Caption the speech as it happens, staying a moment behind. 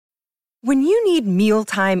When you need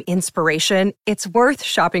mealtime inspiration, it's worth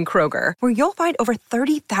shopping Kroger, where you'll find over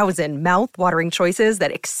 30,000 mouth-watering choices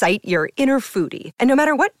that excite your inner foodie. And no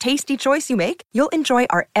matter what tasty choice you make, you'll enjoy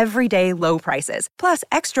our everyday low prices, plus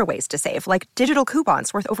extra ways to save, like digital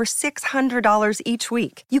coupons worth over $600 each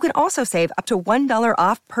week. You can also save up to $1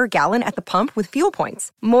 off per gallon at the pump with fuel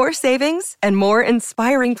points. More savings and more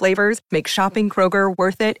inspiring flavors make shopping Kroger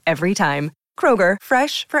worth it every time. Kroger,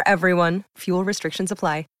 fresh for everyone. Fuel restrictions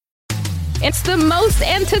apply. It's the most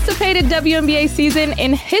anticipated WNBA season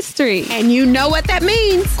in history. And you know what that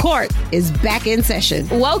means. Court is back in session.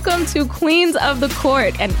 Welcome to Queens of the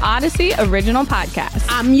Court, an Odyssey original podcast.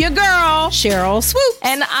 I'm your girl, Cheryl Swoop.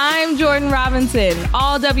 And I'm Jordan Robinson.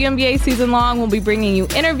 All WNBA season long, we'll be bringing you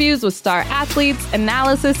interviews with star athletes,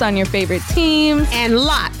 analysis on your favorite teams, and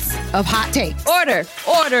lots of hot takes.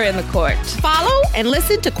 Order in the court. Follow and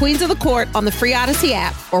listen to Queens of the Court on the free Odyssey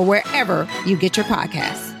app or wherever you get your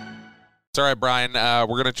podcasts. All right, Brian,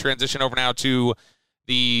 we're going to transition over now to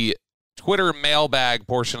the Twitter mailbag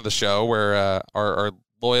portion of the show where our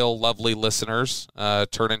loyal, lovely listeners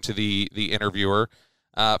turn into the interviewer.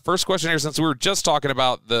 First question here, since we were just talking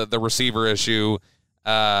about the receiver issue,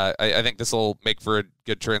 I think this will make for a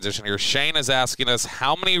good transition here. Shane is asking us,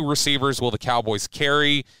 how many receivers will the Cowboys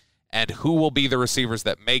carry, and who will be the receivers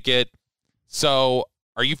that make it? So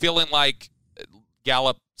are you feeling like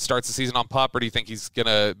Gallup starts the season on PUP, or do you think he's going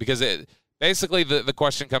to – because basically, the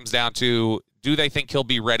question comes down to, do they think he'll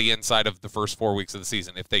be ready inside of the first 4 weeks of the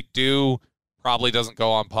season? If they do, probably doesn't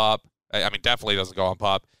go on PUP. I mean, definitely doesn't go on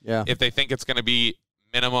PUP. Yeah. If they think it's going to be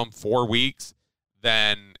minimum 4 weeks,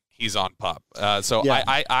 then he's on PUP.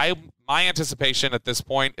 Yeah. My anticipation at this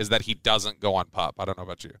point is that he doesn't go on PUP. I don't know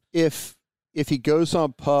about you. If he goes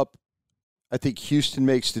on PUP, I think Houston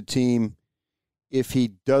makes the team. If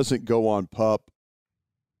he doesn't go on PUP,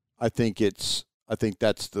 I think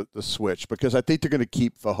that's the switch, because I think they're going to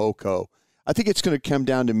keep Fehoko. I think it's going to come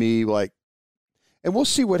down to me, and we'll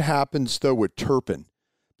see what happens, though, with Turpin.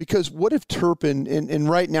 Because what if Turpin, and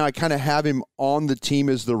right now I kind of have him on the team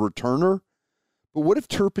as the returner, but what if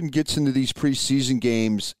Turpin gets into these preseason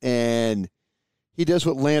games and he does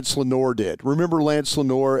what Lance Lenoir did? Remember Lance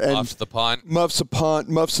Lenoir? And muffs the punt. Muffs a punt,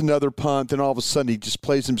 muffs another punt, then all of a sudden he just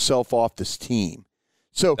plays himself off this team.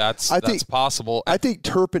 So that's possible. I think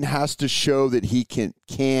Turpin has to show that he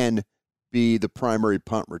can be the primary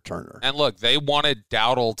punt returner. And look, they wanted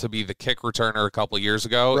Dowdle to be the kick returner a couple of years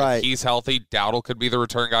ago. Right. If he's healthy, Dowdle could be the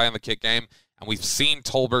return guy in the kick game. And we've seen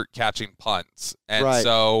Tolbert catching punts. And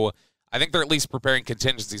so I think they're at least preparing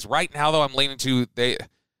contingencies. Right now, though, I'm leaning to they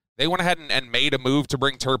went ahead and made a move to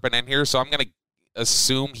bring Turpin in here. So I'm going to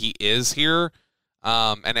assume he is here.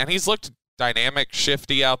 And he's looked dynamic,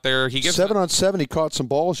 shifty out there. He gives 7-on-7. He caught some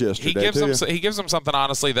balls yesterday. He gives them something,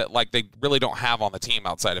 honestly, that they really don't have on the team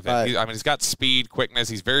outside of him. Right. He's got speed, quickness.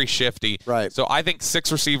 He's very shifty. Right. So I think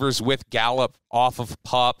 6 receivers with Gallup off of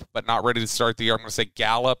PUP, but not ready to start the year. I'm going to say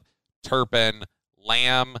Gallup, Turpin,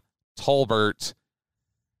 Lamb, Tolbert,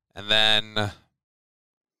 and then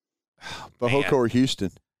Fehoko or Houston.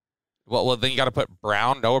 Well, then you got to put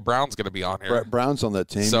Brown. Noah Brown's going to be on here. Brown's on that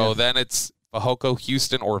team. So then it's Fehoko,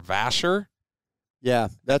 Houston, or Vasher. Yeah,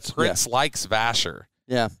 Prince likes Vasher.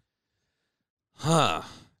 Yeah. Huh.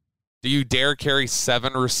 Do you dare carry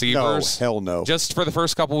 7 receivers? No, hell no. Just for the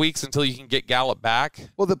first couple weeks until you can get Gallup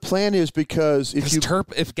back? Well, the plan is because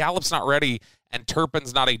if Gallup's not ready and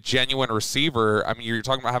Turpin's not a genuine receiver, I mean, you're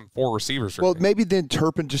talking about having 4 receivers. Well, maybe then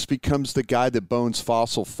Turpin just becomes the guy that Bones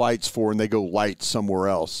Fossil fights for, and they go light somewhere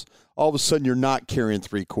else. All of a sudden, you're not carrying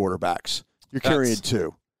 3 quarterbacks. You're carrying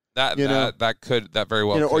 2. That very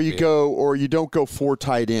well. Or you don't go 4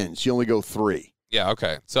 tight ends. You only go 3. Yeah.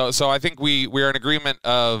 Okay. So I think we are in agreement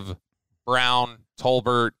of Brown,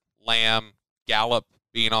 Tolbert, Lamb, Gallup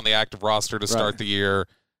being on the active roster to start the year.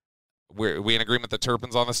 We in agreement that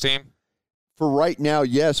Turpin's on this team? For right now,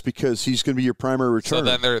 yes, because he's going to be your primary returner. So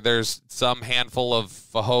then there's some handful of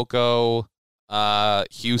Fehoko,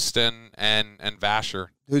 Houston, and Vasher.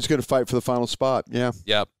 Who's going to fight for the final spot? Yeah.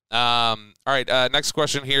 Yep. All right, next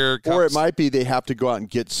question here. Or it might be they have to go out and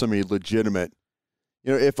get somebody legitimate.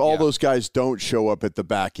 If all those guys don't show up at the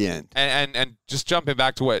back end. And just jumping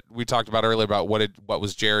back to what we talked about earlier about what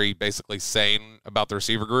was Jerry basically saying about the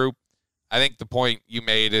receiver group, I think the point you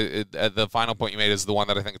made, the final point you made is the one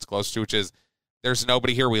that I think it's close to, which is there's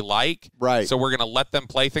nobody here we like. Right. So we're going to let them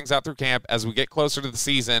play things out through camp. As we get closer to the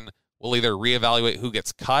season, we'll either reevaluate who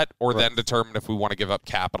gets cut or then determine if we want to give up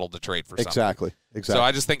capital to trade for something. Exactly. So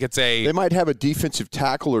I just think they might have a defensive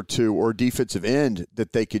tackle or 2 or a defensive end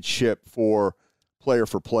that they could ship for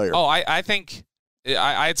player. Oh, I think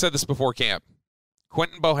I had said this before camp.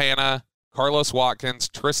 Quentin Bohanna Carlos Watkins,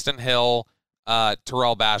 Tristan Hill,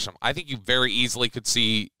 Terrell Basham. I think you very easily could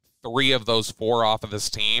see 3 of those 4 off of this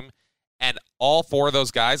team. And all 4 of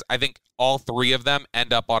those guys, I think all 3 of them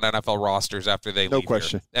end up on NFL rosters after they leave. No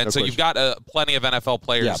question. Here. And no so question. you've got plenty of NFL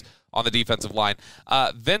players on the defensive line.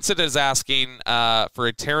 Vincent is asking for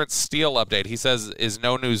a Terrence Steele update. He says, is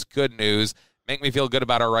no news good news? Make me feel good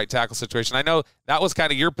about our right tackle situation. I know that was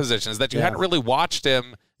kind of your position, is that you hadn't really watched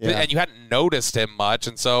him and you hadn't noticed him much.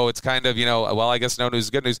 And so it's kind of, well, I guess no news is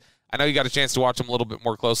good news. I know you got a chance to watch him a little bit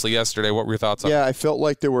more closely yesterday. What were your thoughts on it? Yeah, I felt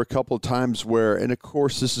like there were a couple of times where, and of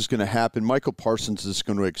course this is going to happen, Michael Parsons is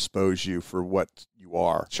going to expose you for what you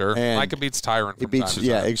are. Sure. And Micah beats Tyron from time to time.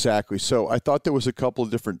 Yeah, exactly. So I thought there was a couple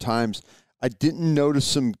of different times. I didn't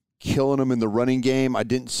notice him killing him in the running game. I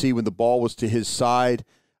didn't see when the ball was to his side.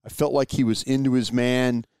 I felt like he was into his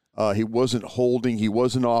man. He wasn't holding. He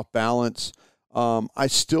wasn't off balance. I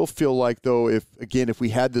still feel like, though, if we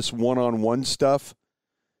had this one-on-one stuff,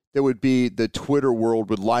 there would be the Twitter world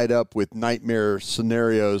would light up with nightmare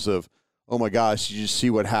scenarios of, oh, my gosh, you just see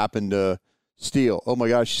what happened to Steele. Oh, my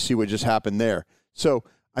gosh, you see what just happened there. So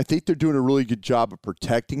I think they're doing a really good job of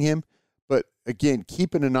protecting him. But, again,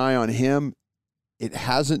 keeping an eye on him, it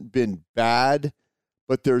hasn't been bad.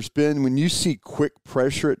 But there's been, when you see quick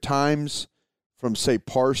pressure at times from, say,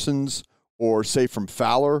 Parsons or, say, from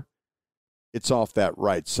Fowler, it's off that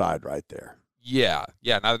right side right there. Yeah.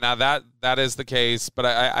 Now that is the case, but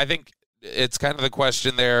I think it's kind of the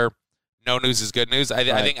question there. No news is good news. I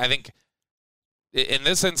think in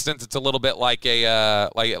this instance, it's a little bit like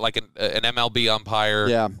an MLB umpire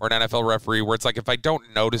or an NFL referee, where it's like, if I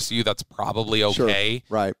don't notice you, that's probably okay.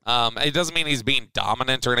 Sure. Right. It doesn't mean he's being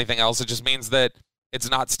dominant or anything else. It just means that it's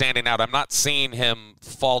not standing out. I'm not seeing him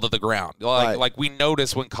fall to the ground. Like we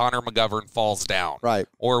notice when Connor McGovern falls down. Right.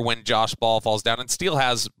 Or when Josh Ball falls down. And Steele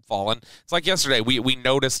has fallen. It's like yesterday. We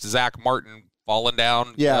noticed Zach Martin falling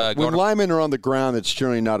down. Yeah, when linemen are on the ground, it's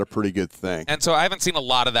generally not a pretty good thing. And so I haven't seen a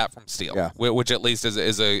lot of that from Steele, which at least is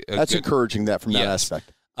a That's good, encouraging that from that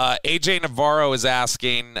aspect. AJ Navarro is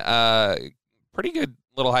asking, pretty good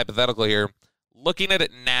little hypothetical here. Looking at it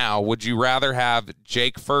now, would you rather have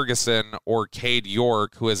Jake Ferguson or Cade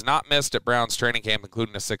York, who has not missed at Browns training camp,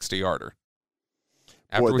 including a 60-yarder?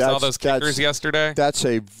 After we saw those kickers yesterday? That's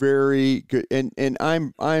a very good – and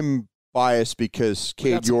I'm biased because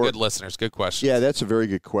Cade York – good listeners, good question. Yeah, that's a very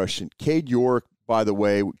good question. Cade York, by the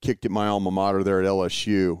way, kicked at my alma mater there at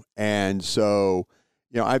LSU. And so,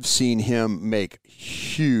 I've seen him make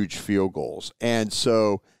huge field goals. And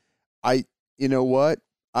so, you know what?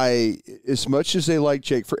 As much as they like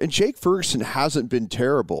Jake Ferguson hasn't been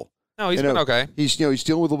terrible. No, he's been okay. He's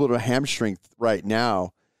dealing with a little bit of hamstring right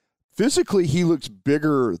now. Physically, he looks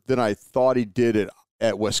bigger than I thought he did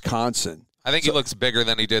at Wisconsin. I think he looks bigger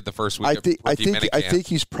than he did the first week. I think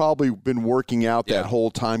he's probably been working out that whole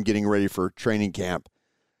time, getting ready for training camp.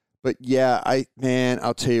 But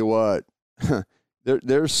I'll tell you what,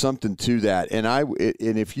 there's something to that. And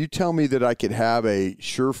if you tell me that I could have a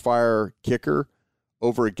surefire kicker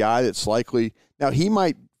over a guy that's likely now,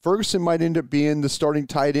 Ferguson might end up being the starting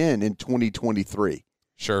tight end in 2023.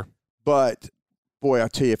 Sure, but boy, I'll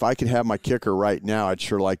tell you, if I could have my kicker right now, I'd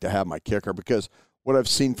sure like to have my kicker, because what I've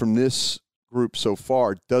seen from this group so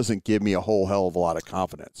far doesn't give me a whole hell of a lot of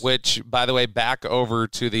confidence. Which, by the way, back over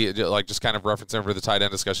to the just kind of referencing over the tight end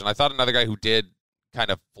discussion, I thought another guy who did kind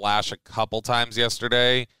of flash a couple times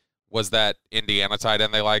yesterday was that Indiana tight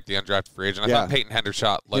end they liked, the undrafted free agent. I thought Peyton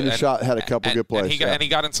Hendershot had a couple good plays. And he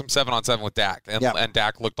got in some 7-on-7 with Dak. And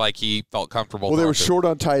Dak looked like he felt comfortable. Well, they were short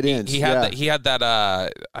on tight ends. He had that I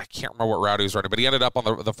can't remember what route he was running, but he ended up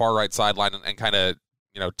on the far right sideline and kind of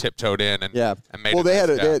tiptoed in and made. Well,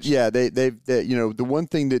 the one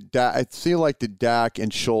thing that I feel like the Dak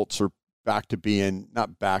and Schultz are back to being,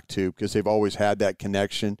 not back to, because they've always had that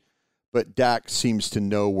connection. But Dak seems to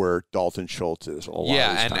know where Dalton Schultz is a lot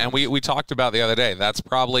of times. And we talked about the other day. That's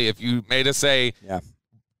probably, if you made us say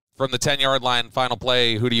from the 10-yard line, final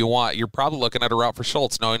play, who do you want? You're probably looking at a route for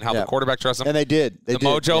Schultz, knowing how the quarterback trusts him. And they did. The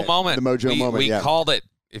mojo moment. The mojo moment. We called it.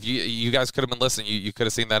 If you guys could have been listening, you could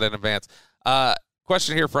have seen that in advance.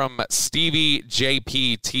 Question here from Stevie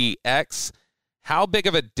JPTX. How big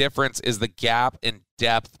of a difference is the gap in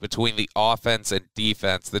depth between the offense and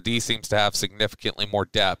defense? The D seems to have significantly more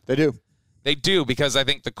depth. They do, because I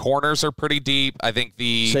think the corners are pretty deep. I think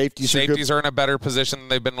the safeties are in a better position than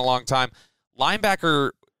they've been in a long time. Linebacker,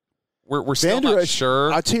 we're still not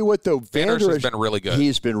sure. I'll tell you what, though. Vander Esch has been really good.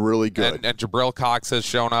 He's been really good. And Jabril Cox has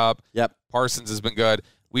shown up. Yep. Parsons has been good.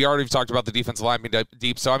 We already talked about the defensive line being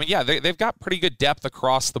deep. So, they've got pretty good depth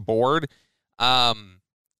across the board. I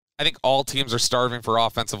I think all teams are starving for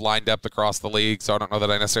offensive line depth across the league, so I don't know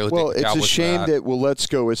that I necessarily think the Well, it's a shame that Let's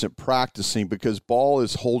Go isn't practicing because Ball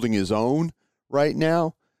is holding his own right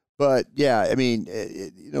now. But, yeah, I mean,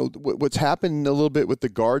 what's happened a little bit with the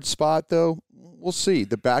guard spot, though, we'll see.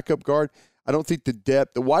 The backup guard, I don't think the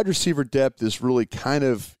wide receiver depth is really kind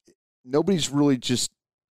of – nobody's really just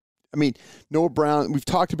 – I mean, Noah Brown, we've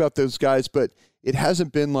talked about those guys, but it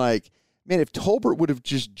hasn't been like, man, if Tolbert would have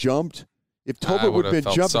just jumped – if Tolbert would have been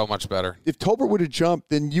jumping, so much better. If Tolbert would have jumped,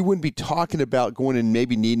 then you wouldn't be talking about going and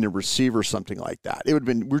maybe needing a receiver or something like that. It would have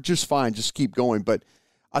been, we're just fine, just keep going. But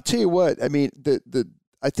I'll tell you what, I mean,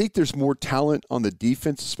 I think there's more talent on the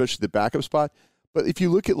defense, especially the backup spot. But if you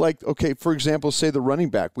look at for example, say the running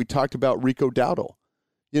back, we talked about Rico Dowdle.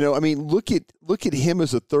 I mean, look at him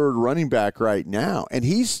as a third running back right now, and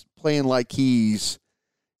he's playing like he's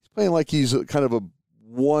kind of a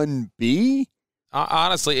 1B.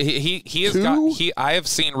 Honestly, he has I have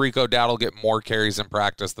seen Rico Dowdle get more carries in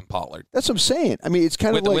practice than Pollard. That's what I'm saying. I mean, it's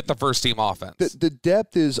kind of like with the first team offense. The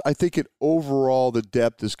depth is, I think overall the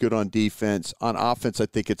depth is good on defense. On offense, I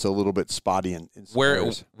think it's a little bit spotty in some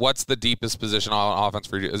areas. What's the deepest position on offense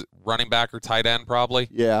for you? Is it running back or tight end probably?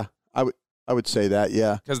 Yeah, I would say that.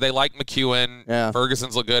 Yeah, because they like McEwen. Yeah.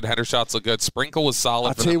 Ferguson's look good. Hendershots look good. Sprinkle was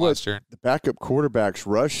solid for them last year. The backup quarterback's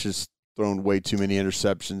rush is thrown way too many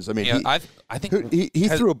interceptions. I mean, yeah, I think he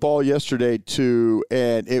threw a ball yesterday too,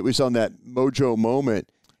 and it was on that mojo moment.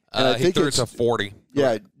 And I think threw it to 40.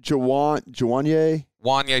 Yeah, Juanyeh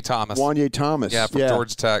Thomas. Yeah, from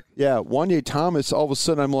Georgia Tech. Yeah, Juanyeh Thomas. All of a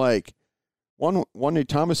sudden, I'm like, Juanyeh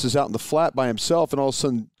Thomas is out in the flat by himself, and all of a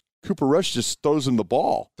sudden, Cooper Rush just throws him the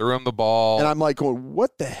ball. Threw him the ball. And I'm like going,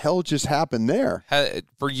 what the hell just happened there?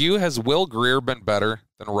 For you, has Will Greer been better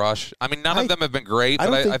than Rush? I mean, none of them have been great,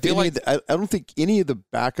 but I feel like I don't think any of the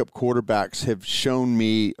backup quarterbacks have shown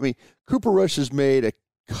me. I mean, Cooper Rush has made a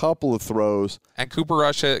couple of throws. And Cooper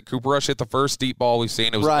Rush hit the first deep ball we've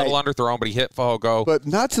seen. It was a little underthrown, but he hit Fajogo. But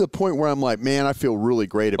not to the point where I'm like, man, I feel really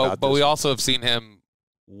great about this. But we also have seen him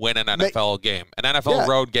win an NFL game, an NFL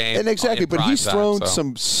road game, and exactly. But he's thrown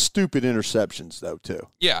some stupid interceptions though too.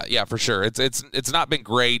 Yeah, for sure. It's not been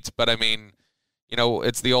great, but I mean,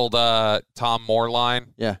 it's the old Tom Moore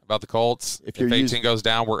line. Yeah. About the Colts. If 18 goes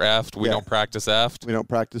down, we're effed. We don't practice effed. We don't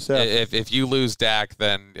practice effed. If you lose Dak,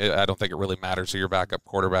 then I don't think it really matters who your backup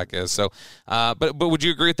quarterback is. So, but would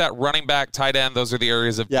you agree with that? Running back, tight end, those are the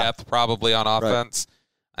areas of depth probably on offense.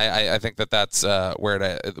 Right. I think that's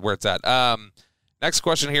where it's at. Next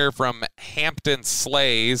question here from Hampton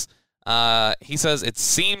Slays. He says, it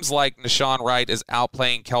seems like Nashawn Wright is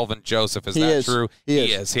outplaying Kelvin Joseph. Is that true?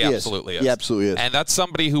 He is. He absolutely is. He absolutely is. And that's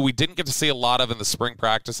somebody who we didn't get to see a lot of in the spring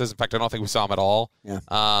practices. In fact, I don't think we saw him at all.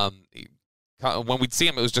 Yeah. When we'd see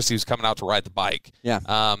him, it was just he was coming out to ride the bike.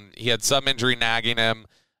 Yeah. He had some injury nagging him.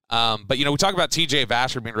 But, we talk about T.J.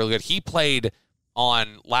 Vasher being really good. He played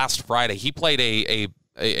on last Friday. He played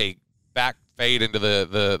a back fade into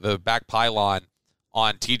the back pylon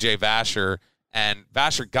on T.J. Vasher, and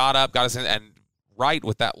Vasher got up, got his hand, and Wright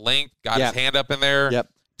with that length, got his hand up in there,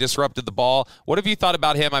 disrupted the ball. What have you thought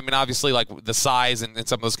about him? I mean, obviously, like the size and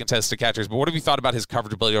some of those contested catchers, but what have you thought about his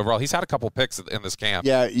coverage ability overall? He's had a couple picks in this camp.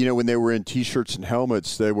 Yeah, when they were in T-shirts and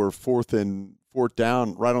helmets, they were fourth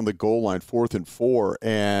down, right on the goal line, 4th and 4,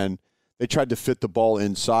 and they tried to fit the ball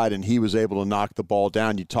inside, and he was able to knock the ball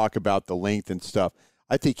down. You talk about the length and stuff.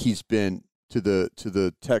 I think he's been to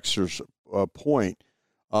the texter's point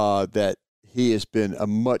that he has been a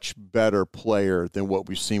much better player than what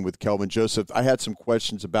we've seen with Kelvin Joseph. I had some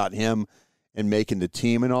questions about him and making the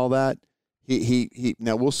team and all that. He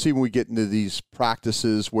now we'll see when we get into these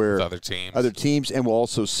practices where with other teams, and we'll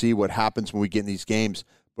also see what happens when we get in these games.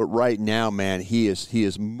 But right now, man, he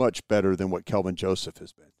is much better than what Kelvin Joseph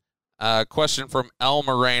has been. Question from El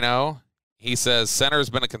Moreno. He says, center has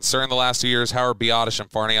been a concern the last 2 years. How are Biotish and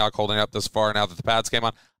Farniok holding up this far now that the pads came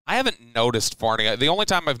on? I haven't noticed Farniok. The only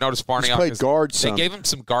time I've noticed Farniok is guard they gave him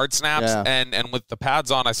some guard snaps, and with the pads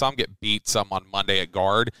on, I saw him get beat some on Monday at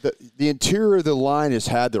guard. The interior of the line has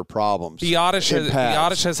had their problems.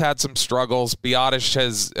 Biotish has had some struggles. Biotish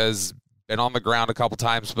has been on the ground a couple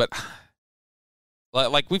times, but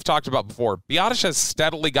like we've talked about before, Biotish has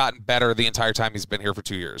steadily gotten better the entire time he's been here for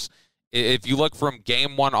 2 years. If you look from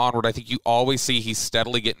game 1 onward, I think you always see he's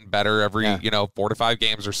steadily getting better every 4 to 5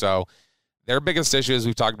 games or so. Their biggest issue, as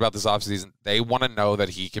we've talked about this offseason, they want to know that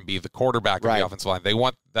he can be the quarterback of the offensive line. They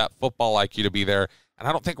want that football IQ to be there. And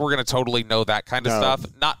I don't think we're going to totally know that kind of stuff.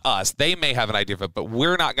 Not us. They may have an idea of it, but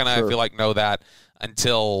we're not going to, I feel like, know that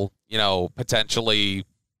until, potentially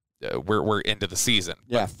we're into the season.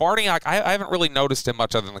 Yeah. But Farniok, I haven't really noticed him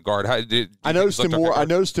much other than the guard. I noticed him more. I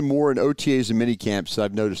noticed him more in OTAs and mini camps than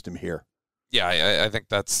I've noticed him here. Yeah, I think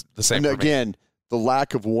that's the same. And again, the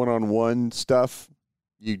lack of one-on-one stuff,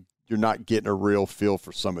 you're not getting a real feel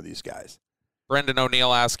for some of these guys. Brendan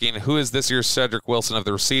O'Neill asking, who is this year's Cedric Wilson of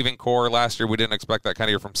the receiving core? Last year we didn't expect that kind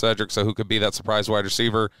of year from Cedric, so who could be that surprise wide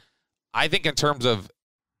receiver? I think in terms of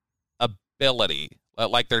ability,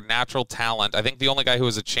 like their natural talent, I think the only guy who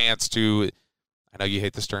has a chance to, I know you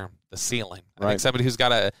hate this term, the ceiling. I think somebody who's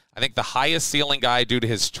got I think the highest ceiling guy due to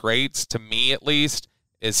his traits, to me at least,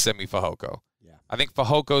 is Simi Fehoko. Yeah. I think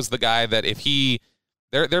Fajoko's the guy that if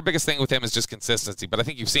their biggest thing with him is just consistency. But I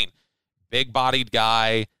think you've seen big-bodied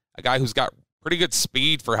guy, a guy who's got pretty good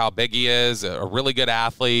speed for how big he is, a really good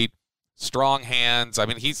athlete, strong hands. I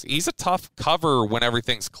mean, he's a tough cover when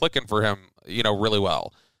everything's clicking for him, really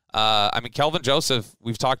well. I mean, Kelvin Joseph,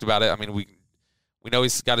 we've talked about it. I mean, we know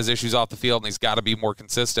he's got his issues off the field and he's got to be more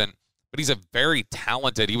consistent, but he's a very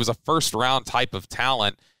talented. He was a first-round type of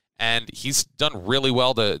talent, and he's done really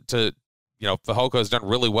well Fehoko has done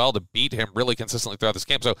really well to beat him really consistently throughout this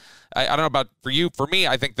camp. So I don't know about for you. For me,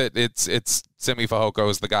 I think that it's Simi Fehoko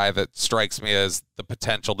is the guy that strikes me as the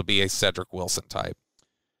potential to be a Cedric Wilson type.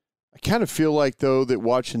 I kind of feel like, though, that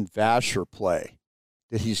watching Vasher play,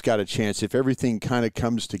 that he's got a chance if everything kind of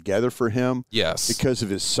comes together for him. Yes. Because of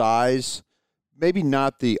his size. Maybe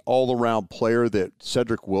not the all-around player that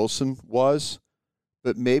Cedric Wilson was,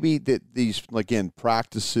 but maybe that these, again,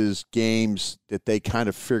 practices, games, that they kind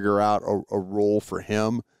of figure out a role for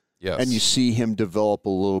him. Yes. And you see him develop a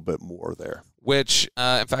little bit more there. Which,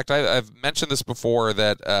 in fact, I've mentioned this before,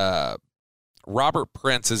 that Robert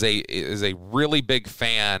Prince is a really big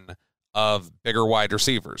fan of bigger wide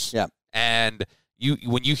receivers. Yeah. And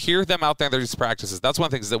when you hear them out there in these practices, that's one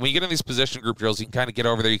thing, is that when you get in these position group drills, you can kind of get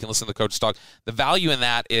over there, you can listen to the coach talk. The value in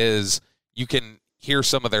that is you can hear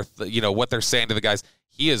some of their, what they're saying to the guys.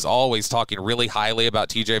 He is always talking really highly about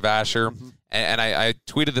TJ Vasher. Mm-hmm. And I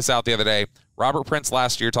tweeted this out the other day. Robert Prince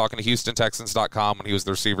last year talking to HoustonTexans.com when he was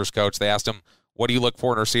the receivers coach. They asked him, what do you look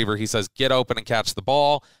for in a receiver? He says, get open and catch the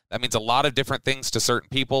ball. That means a lot of different things to certain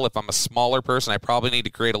people. If I'm a smaller person, I probably need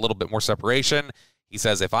to create a little bit more separation. He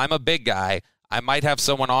says, if I'm a big guy, I might have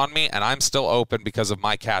someone on me, and I'm still open because of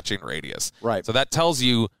my catching radius. Right. So that tells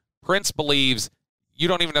you Prince believes you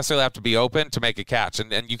don't even necessarily have to be open to make a catch,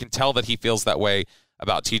 and you can tell that he feels that way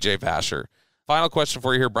about TJ Vasher. Final question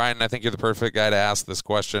for you here, Brian, and I think you're the perfect guy to ask this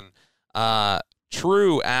question.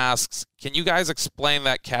 True asks, can you guys explain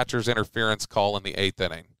that catcher's interference call in the 8th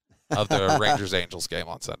inning of the Rangers-Angels game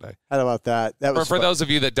on Sunday? How about that? That was for those of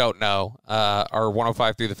you that don't know, our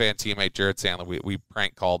 105 Through the Fan teammate, Jared Sandlin, we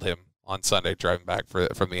prank called him on Sunday driving back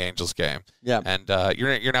from the Angels game. Yeah. And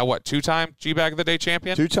you're now, what, two-time G-Bag of the Day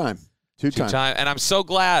champion? Two-time. And I'm so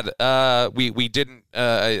glad we didn't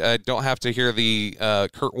I don't have to hear the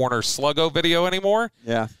Kurt Warner Sluggo video anymore.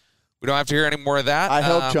 Yeah. We don't have to hear any more of that. I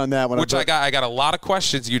helped you on that one. Which I got a lot of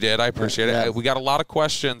questions you did. I appreciate it. We got a lot of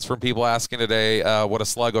questions from people asking today what a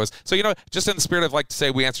Sluggo is. So, just in the spirit of like to say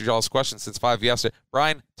we answered y'all's questions since 5 yesterday.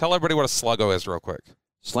 Brian, tell everybody what a Sluggo is real quick.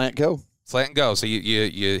 Slant go. Slant and go. So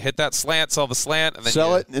you hit that slant, sell the slant, and then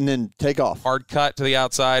sell it, and then take off. Hard cut to the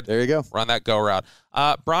outside. There you go. Run that go route.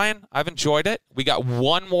 Brian, I've enjoyed it. We got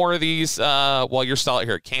one more of these while you're still out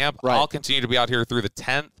here at camp. Right. I'll continue to be out here through the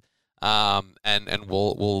 10th, and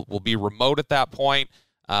we'll be remote at that point.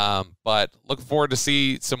 But looking forward to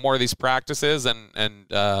see some more of these practices and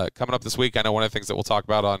coming up this week. I know one of the things that we'll talk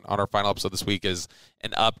about on our final episode this week is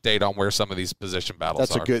an update on where some of these position battles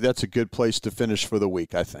are. That's a good place to finish for the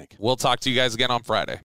week, I think. We'll talk to you guys again on Friday.